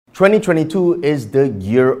2022 is the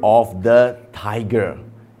year of the tiger.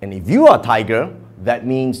 And if you are tiger, that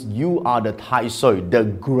means you are the Tai Soi, the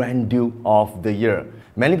Grand Duke of the year.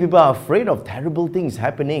 Many people are afraid of terrible things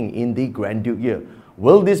happening in the Grand Duke year.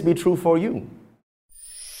 Will this be true for you?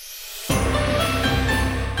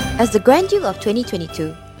 As the Grand Duke of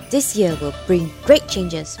 2022, this year will bring great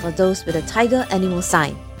changes for those with a tiger animal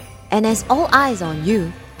sign. And as all eyes are on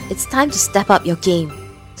you, it's time to step up your game.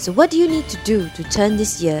 So what do you need to do to turn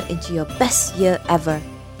this year into your best year ever?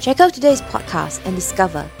 Check out today's podcast and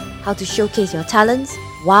discover how to showcase your talents,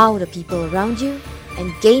 wow the people around you,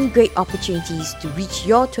 and gain great opportunities to reach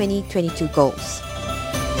your 2022 goals.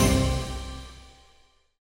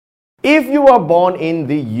 If you are born in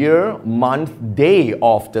the year, month, day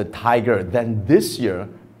of the tiger, then this year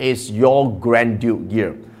is your Grand Duke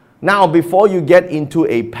year. Now, before you get into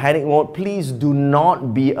a panic mode, please do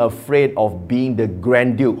not be afraid of being the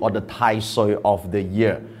Grand Duke or the Tai Soi of the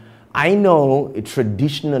year. I know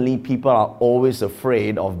traditionally people are always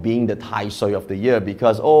afraid of being the Tai Soi of the year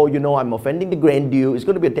because, I'm offending the Grand Duke, it's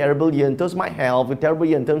going to be a terrible year in terms of my health, a terrible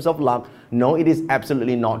year in terms of luck. No, it is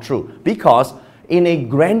absolutely not true, because in a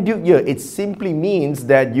Grand Duke year, it simply means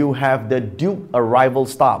that you have the Duke arrival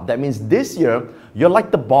star. That means this year, you're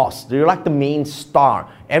like the boss, you're like the main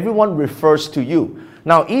star. Everyone refers to you.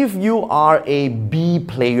 Now, if you are a B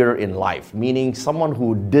player in life, meaning someone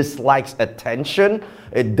who dislikes attention,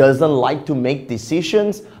 it doesn't like to make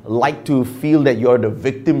decisions, like to feel that you're the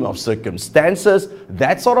victim of circumstances,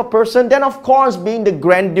 that sort of person, then of course being the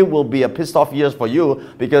Grand Duke will be a pissed off year for you,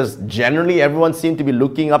 because generally everyone seems to be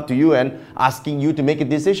looking up to you and asking you to make a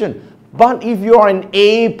decision. But if you're an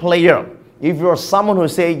A player, if you're someone who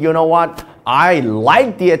say, you know what, I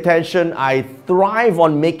like the attention, I thrive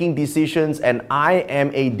on making decisions, and I am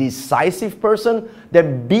a decisive person,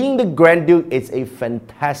 then being the Grand Duke is a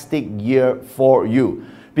fantastic year for you.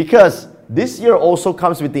 Because this year also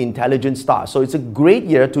comes with the intelligence star. So it's a great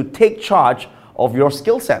year to take charge of your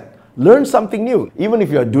skill set. Learn something new. Even if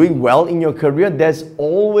you're doing well in your career, there's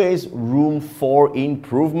always room for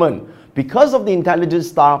improvement. Because of the intelligence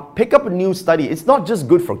star, pick up a new study. It's not just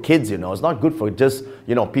good for kids, it's not good for just,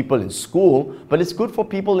 people in school, but it's good for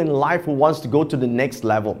people in life who wants to go to the next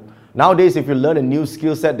level. Nowadays, if you learn a new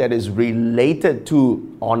skill set that is related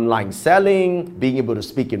to online selling, being able to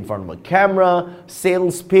speak in front of a camera,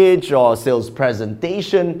 sales pitch or sales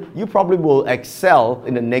presentation, you probably will excel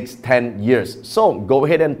in the next 10 years. So go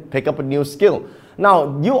ahead and pick up a new skill.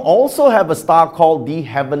 Now, you also have a star called the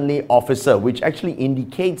Heavenly Officer, which actually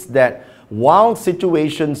indicates that while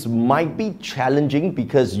situations might be challenging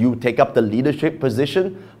because you take up the leadership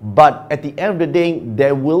position, but at the end of the day,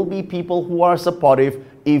 there will be people who are supportive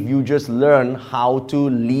if you just learn how to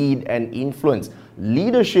lead and influence.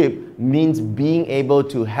 Leadership means being able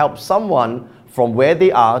to help someone from where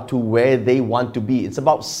they are to where they want to be. It's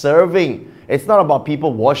about serving. It's not about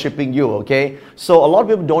people worshipping you, okay? So a lot of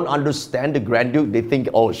people don't understand the Grand Duke. They think,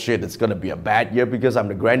 oh shit, it's going to be a bad year because I'm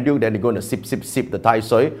the Grand Duke, then they're going to sip the Tai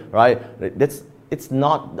Soi, right? It's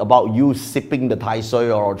not about you sipping the Tai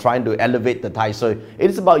Soi or trying to elevate the Tai Soi. It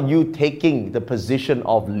is about you taking the position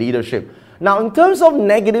of leadership. Now, in terms of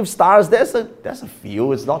negative stars, there's a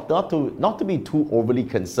few. It's not to be too overly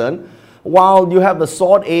concerned. While you have the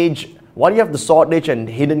Sword Age and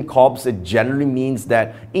Hidden Corpse, it generally means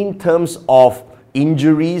that in terms of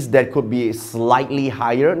injuries, that could be slightly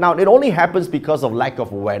higher. Now, it only happens because of lack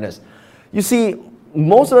of awareness. You see,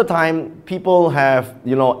 most of the time, people have,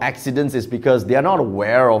 accidents is because they are not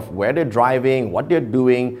aware of where they're driving, what they're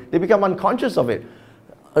doing. They become unconscious of it.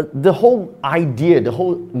 The whole idea, the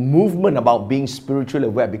whole movement about being spiritually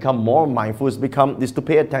aware, become more mindful, is to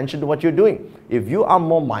pay attention to what you're doing. If you are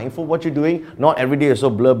more mindful of what you're doing, not every day you're so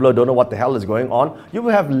blur, don't know what the hell is going on, you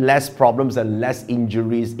will have less problems and less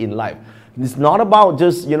injuries in life. It's not about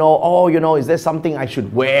just, is there something I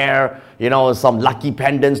should wear, some lucky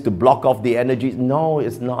pendants to block off the energies. No,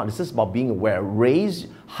 it's not. It's just about being aware.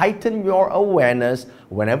 Heighten your awareness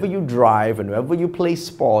whenever you drive and whenever you play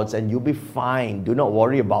sports, and you'll be fine. Do not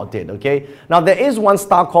worry about it, okay? Now, there is one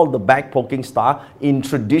star called the back poking star.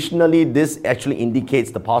 Traditionally, this actually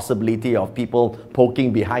indicates the possibility of people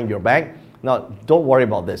poking behind your back. Now, don't worry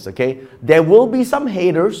about this, okay? There will be some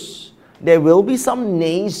haters. There will be some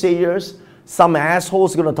naysayers. Some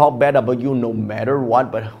assholes going to talk bad about you no matter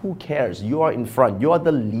what, but who cares? You are in front. You are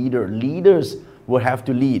the leader. Leaders will have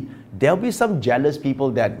to lead. There'll be some jealous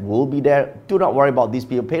people that will be there. Do not worry about these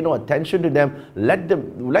people. Pay no attention to them. Let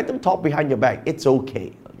them talk behind your back. It's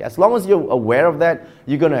okay. As long as you're aware of that,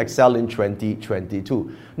 you're going to excel in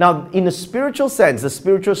 2022. Now, in a spiritual sense, the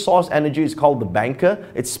spiritual source energy is called the banker.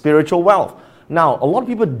 It's spiritual wealth. Now, a lot of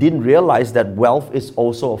people didn't realize that wealth is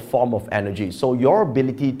also a form of energy. So your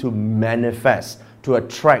ability to manifest, to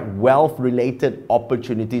attract wealth-related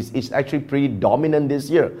opportunities is actually pretty dominant this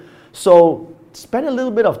year. So spend a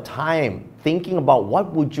little bit of time thinking about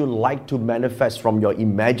what would you like to manifest from your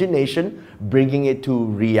imagination, bringing it to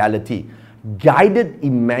reality. Guided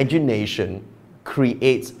imagination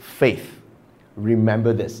creates faith.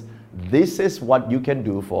 Remember this. This is what you can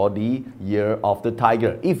do for the year of the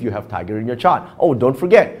tiger, if you have tiger in your chart. Oh, don't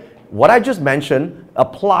forget, what I just mentioned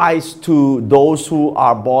applies to those who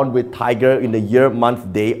are born with tiger in the year,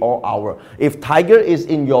 month, day, or hour. If tiger is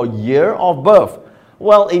in your year of birth,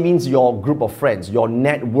 well, it means your group of friends, your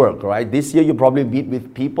network, right? This year you probably meet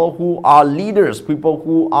with people who are leaders, people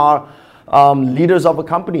who are leaders of a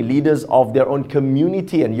company, leaders of their own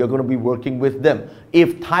community, and you're going to be working with them.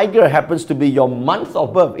 If tiger happens to be your month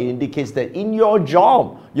of birth, it indicates that in your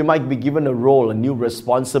job, you might be given a role, a new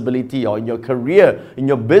responsibility, or in your career, in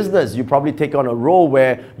your business, you probably take on a role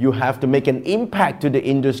where you have to make an impact to the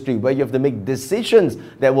industry, where you have to make decisions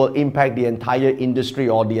that will impact the entire industry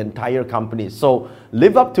or the entire company. So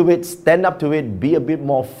live up to it, stand up to it, be a bit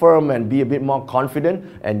more firm and be a bit more confident,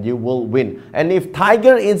 and you will win. And if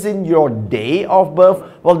tiger is in your day of birth,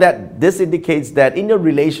 well, this indicates that in your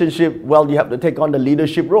relationship, well, you have to take on the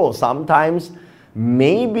leadership role. Sometimes,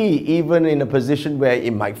 maybe even in a position where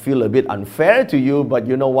it might feel a bit unfair to you, but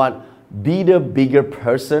you know what? Be the bigger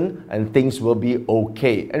person and things will be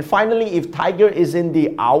okay. And finally, if tiger is in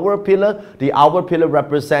the hour pillar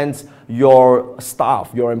represents your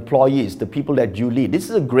staff, your employees, the people that you lead. This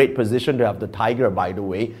is a great position to have the tiger, by the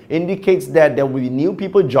way. Indicates that there will be new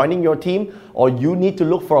people joining your team, or you need to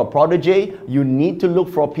look for a protege. You need to look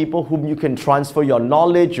for people whom you can transfer your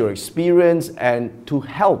knowledge, your experience, and to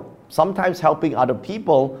help. Sometimes helping other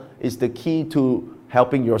people is the key to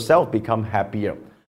helping yourself become happier.